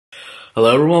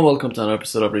Hello everyone, welcome to another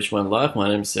episode of Rich Man Life. My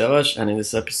name is Siavash, and in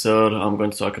this episode I'm going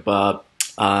to talk about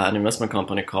an investment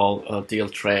company called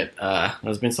DealTrade.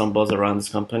 There's been some buzz around this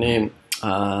company,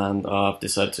 and I've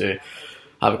decided to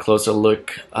have a closer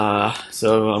look.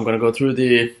 So I'm going to go through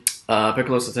pay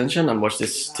close attention and watch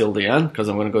this till the end, because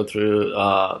I'm going to go through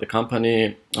the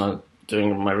company,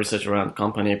 doing my research around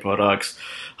company products,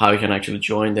 how you can actually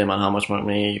join them and how much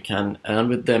money you can earn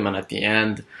with them, and at the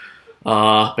end,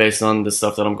 based on the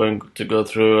stuff that I'm going to go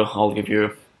through, I'll give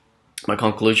you my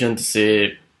conclusion to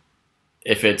see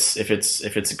if it's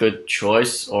a good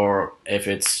choice or if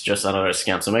it's just another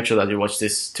scam. So make sure that you watch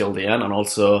this till the end, and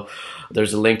also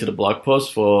there's a link to the blog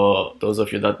post for those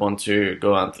of you that want to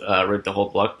go and read the whole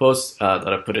blog post that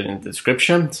I put it in the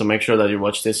description. So make sure that you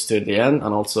watch this to the end,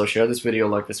 and also share this video,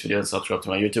 like this video, and subscribe to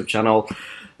my YouTube channel,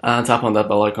 and tap on that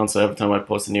bell icon so every time I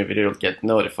post a new video you'll get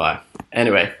notified.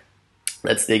 Anyway,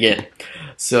 let's dig in.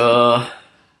 So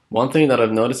one thing that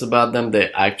I've noticed about them,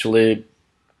 they actually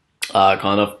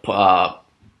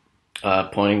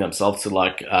pointing themselves to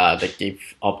they give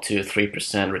up to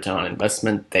 3% return on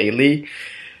investment daily,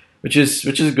 which is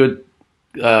a good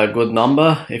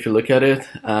number if you look at it.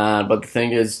 But the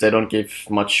thing is, they don't give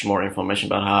much more information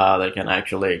about how they can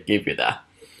actually give you that.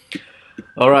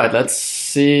 All right, let's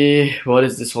see what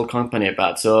is this whole company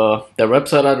about. So their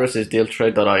website address is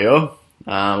DealTrade.io.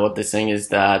 What they're saying is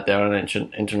that they're an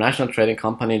international trading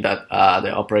company that they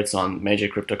operates on major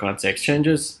cryptocurrency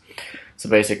exchanges. So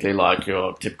basically, like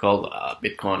your typical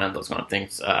Bitcoin and those kind of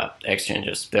things,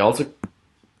 exchanges. They also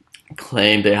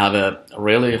claim they have a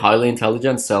really highly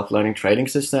intelligent self-learning trading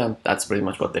system. That's pretty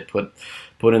much what they put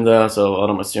in there. So what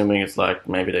I'm assuming is like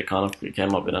maybe they kind of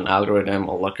came up with an algorithm,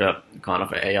 or like a kind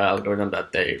of an AI algorithm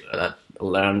that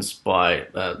learns by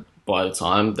the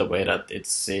time, the way that it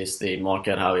sees the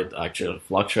market, how it actually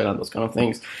fluctuates and those kind of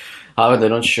things. However, they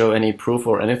don't show any proof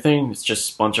or anything. It's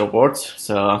just a bunch of words.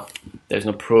 So there's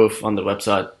no proof on the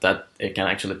website that it can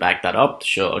actually back that up to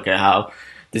show, okay, how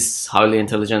this highly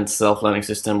intelligent self-learning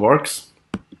system works.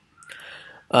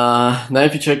 Now,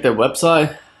 if you check their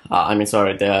website,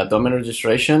 their domain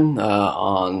registration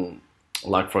on,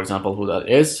 like, for example, who that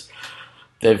is,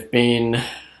 they've been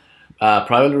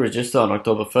privately registered on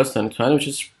October 1st, 2020, which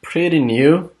is pretty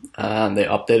new, and they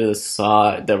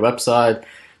updated their website,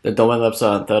 the domain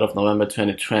website, on 3rd of November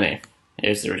 2020.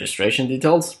 Here's the registration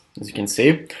details. As you can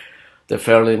see, they're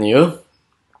fairly new.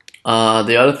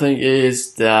 The other thing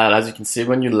is that, as you can see,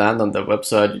 when you land on the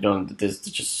website, there's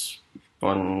just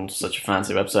on such a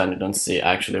fancy website, and you don't see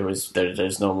actually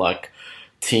there's no like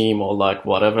team or like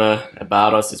whatever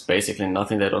about us. It's basically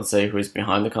nothing. They don't say who is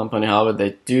behind the company. However,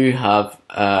 they do have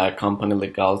a company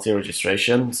legality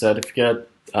registration certificate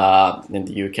in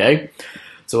the UK.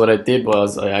 So what I did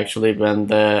was I actually went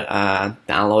there and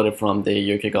downloaded from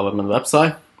the UK government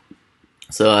website.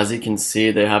 So as you can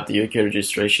see, they have the UK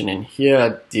registration in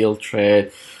here.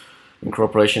 DealTrade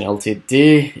Incorporation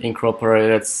Ltd,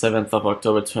 incorporated 7th of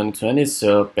October 2020.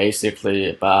 So basically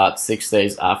about 6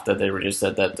 days after they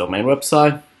registered that domain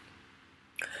website.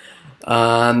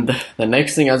 And the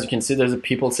next thing, as you can see, there's a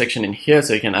people section in here,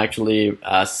 so you can actually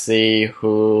see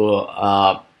who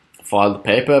filed the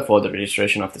paper for the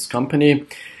registration of this company,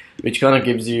 which kind of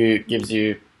gives you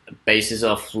a basis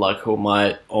of like who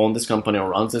might own this company or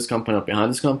runs this company or behind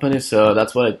this company. So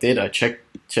that's what I did. I checked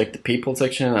the people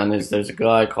section, and there's a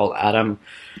guy called Adam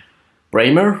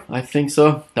Bramer, I think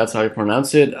so. That's how you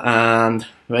pronounce it. And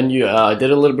when I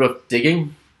did a little bit of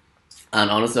digging, and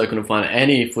honestly, I couldn't find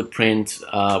any footprint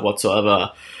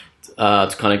whatsoever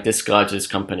to connect this guy to this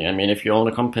company. I mean, if you own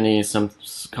a company,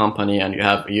 and you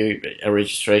have a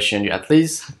registration, you at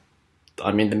least,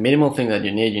 I mean, the minimal thing that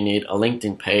you need a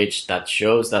LinkedIn page that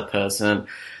shows that person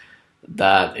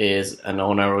that is an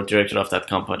owner or director of that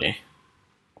company.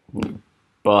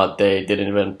 But they didn't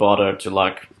even bother to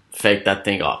like fake that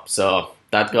thing up. So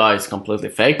that guy is completely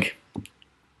fake,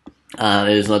 and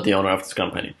it is not the owner of this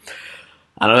company.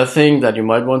 Another thing that you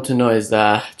might want to know is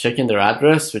that checking their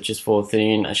address, which is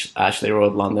 14 Ashley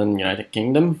Road, London, United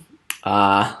Kingdom.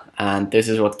 And this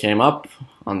is what came up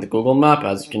on the Google map.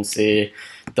 As you can see,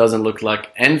 it doesn't look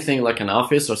like anything like an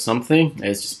office or something.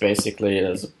 It's just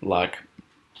basically like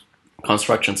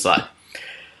construction site.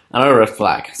 Another red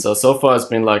flag. So far it's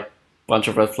been like a bunch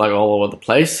of red flag all over the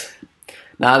place.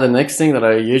 Now the next thing that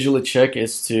I usually check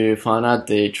is to find out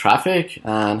the traffic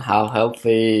and how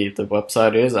healthy the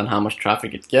website is and how much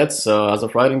traffic it gets. So as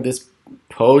of writing this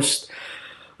post,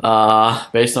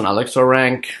 based on Alexa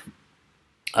rank,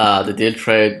 the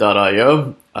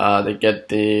DealTrade.io, they get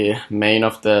the main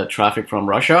of the traffic from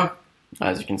Russia,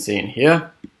 as you can see in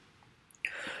here.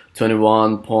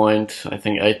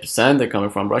 21.8%. They're coming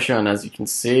from Russia, and as you can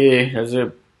see, there's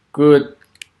a good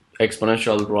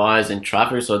exponential rise in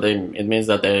traffic. So it means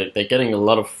that they're getting a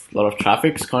lot of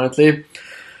traffic currently,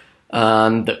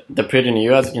 and they're pretty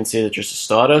new. As you can see, they just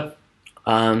started.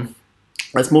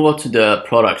 Let's move on to the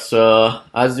product. So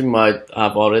as you might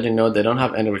have already know, they don't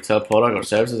have any retail product or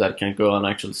services that can go and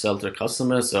actually sell to the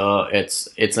customers. So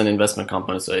it's an investment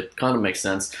company, so it kind of makes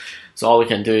sense. So all we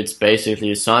can do is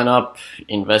basically sign up,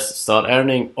 invest, start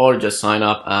earning, or just sign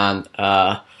up and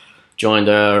join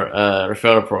their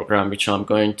referral program, which I'm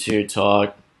going to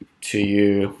talk to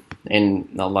you in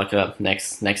like a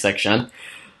next section.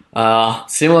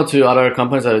 Similar to other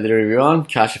companies that I did a review on,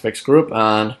 CashFX Group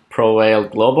and ProWhale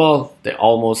Global, they're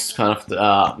almost kind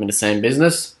of in the same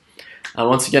business. And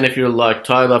once again, if you're like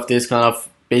tired of these kind of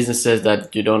businesses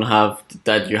that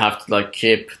you have to like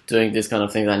keep doing this kind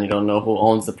of thing and you don't know who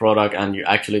owns the product and you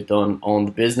actually don't own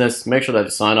the business, make sure that you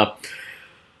sign up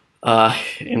based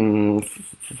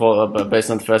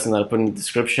on the first thing that I put in the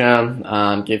description,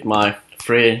 and get my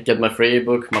free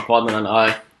ebook, my partner and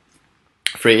I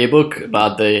free ebook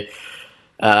about the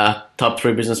top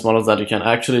 3 business models that you can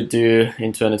actually do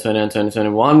in 2020 and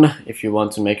 2021 if you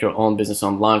want to make your own business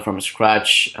online from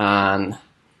scratch and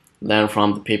learn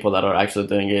from the people that are actually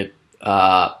doing it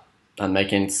and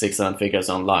making 6-7 figures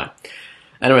online.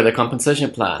 Anyway, the compensation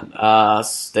plan.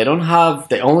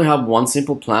 They only have one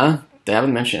simple plan. They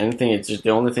haven't mentioned anything. It's just the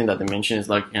only thing that they mention is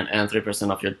like you can earn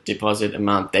 3% of your deposit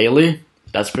amount daily.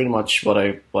 That's pretty much what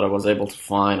I was able to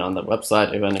find on the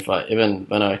website. Even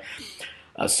when I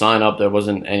sign up, there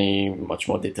wasn't any much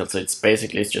more detail. So it's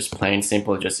just plain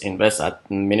simple. Just invest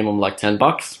at minimum like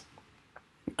 $10,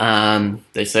 and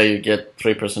they say you get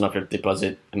 3% of your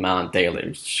deposit amount daily,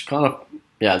 which kind of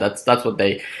that's what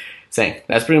they saying.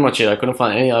 That's pretty much it. I couldn't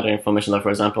find any other information, like for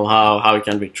example how you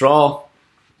can withdraw.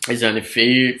 Is there any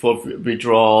fee for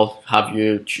withdrawal?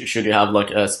 Should you have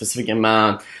like a specific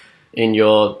amount in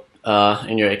your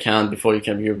account before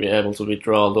you'll be able to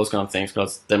withdraw, those kind of things,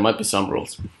 because there might be some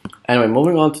rules. Anyway,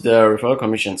 moving on to the referral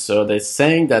commission. So they're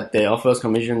saying that they offer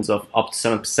commissions of up to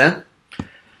 7%,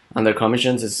 and their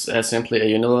commissions is simply a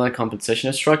unilateral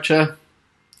compensation structure,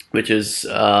 which is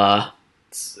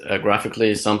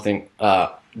graphically something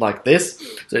like this.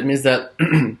 So it means that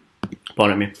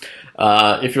pardon me,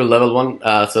 if you're level 1,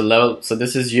 so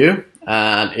this is you,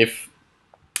 and if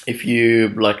you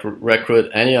like recruit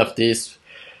any of these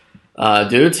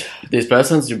these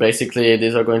persons,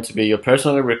 these are going to be your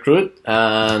personal recruit,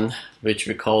 and which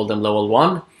we call them level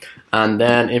 1. And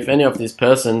then if any of these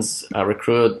persons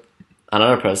recruit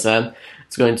another person,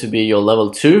 it's going to be your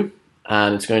level 2,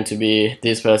 and it's going to be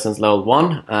this person's level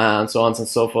 1, and so on and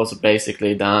so forth. So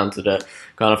basically down to the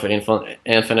kind of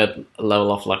infinite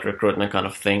level of like recruitment kind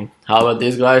of thing. However,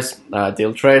 these guys,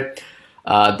 DealTrade,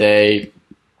 they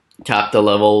cap the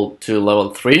level to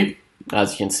level 3,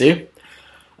 as you can see.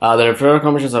 The referral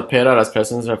commissions are paid out as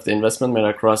percentage of the investment made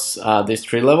across these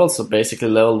 3 levels. So basically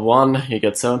level 1, you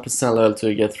get 7%, level 2,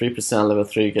 you get 3%, level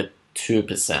 3, you get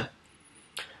 2%.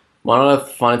 One other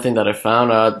funny thing that I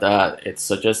found out, that it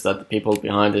suggests that the people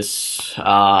behind this,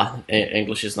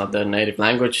 English is not their native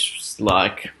language,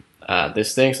 like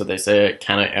this thing. So they say,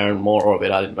 can I earn more or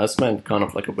without investment? Kind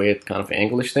of like a weird kind of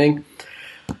English thing.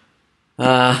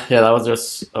 That was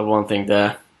just one thing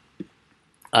there.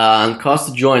 And cost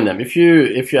to join them. If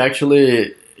you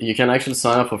can actually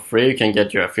sign up for free. You can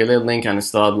get your affiliate link and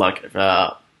start like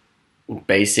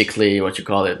basically what you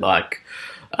call it, like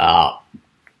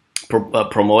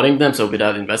promoting them. So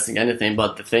without investing anything.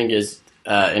 But the thing is,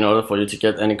 in order for you to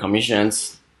get any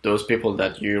commissions, those people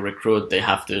that you recruit, they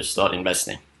have to start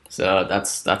investing. So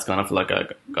that's kind of like a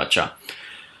gotcha.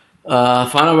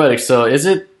 Final verdict. So is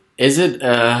it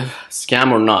a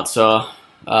scam or not? So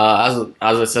as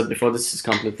I said before, this is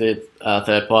completely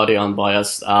third-party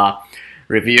unbiased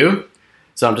review.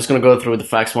 So I'm just going to go through the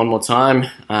facts one more time.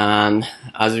 And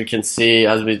as you can see,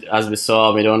 as we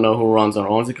saw, we don't know who runs or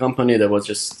owns the company. There was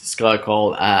just this guy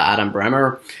called Adam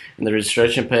Bremer in the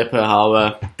registration paper.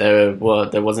 However, there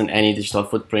wasn't any digital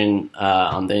footprint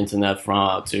on the internet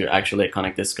to actually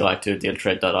connect this guy to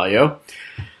DealTrade.io.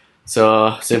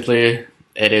 So simply,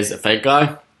 it is a fake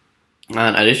guy.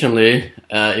 And additionally,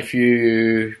 if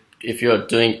you're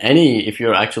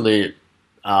actually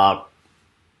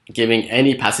giving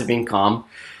any passive income,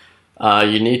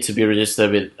 you need to be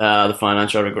registered with the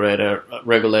financial regulator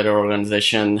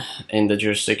organization in the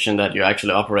jurisdiction that you're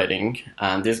actually operating.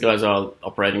 And these guys are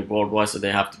operating worldwide, so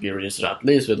they have to be registered at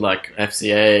least with like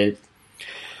FCA,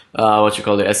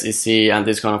 the SEC, and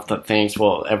these kind of things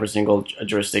for every single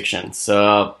jurisdiction.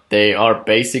 So they are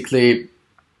basically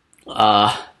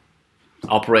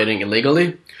operating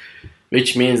illegally.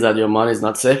 which means that your money is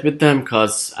not safe with them,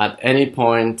 because at any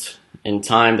point in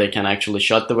time they can actually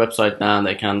shut the website down,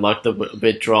 they can lock the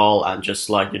withdrawal, and just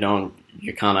like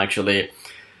you can't actually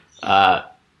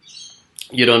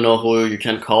you don't know who you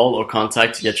can call or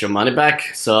contact to get your money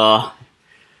back. So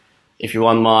if you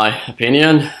want my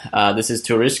opinion, this is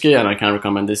too risky and I can't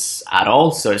recommend this at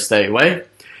all, so stay away.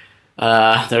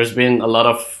 There's been a lot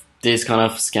of these kind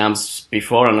of scams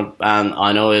before, and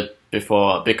I know it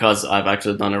before because I've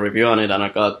actually done a review on it, and I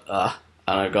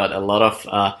got a lot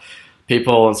of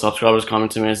people and subscribers coming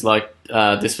to me. It's like,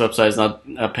 this website is not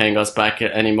paying us back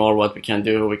anymore, what we can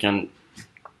do, we can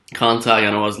contact.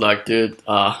 And I was like, dude,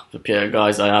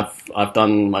 guys, I've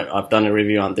done a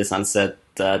review on this and said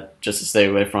that just to stay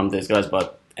away from these guys.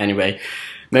 But anyway,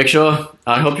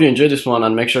 I hope you enjoyed this one,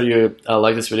 and make sure you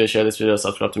like this video, share this video,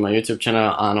 subscribe to my YouTube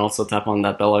channel, and also tap on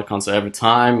that bell icon so every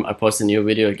time I post a new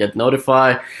video you get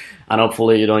notified, and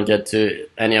hopefully you don't get to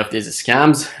any of these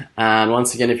scams. And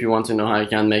once again, if you want to know how you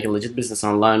can make a legit business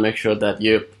online, make sure that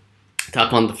you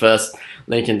tap on the first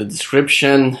link in the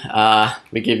description.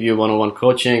 We give you one-on-one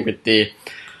coaching with the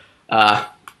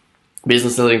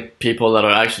business building people that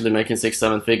are actually making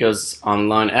 6-7 figures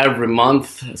online every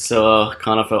month. So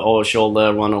kind of an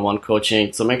over-shoulder one-on-one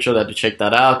coaching. So make sure that you check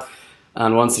that out.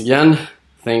 And once again,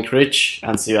 think rich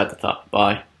and see you at the top.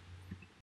 Bye.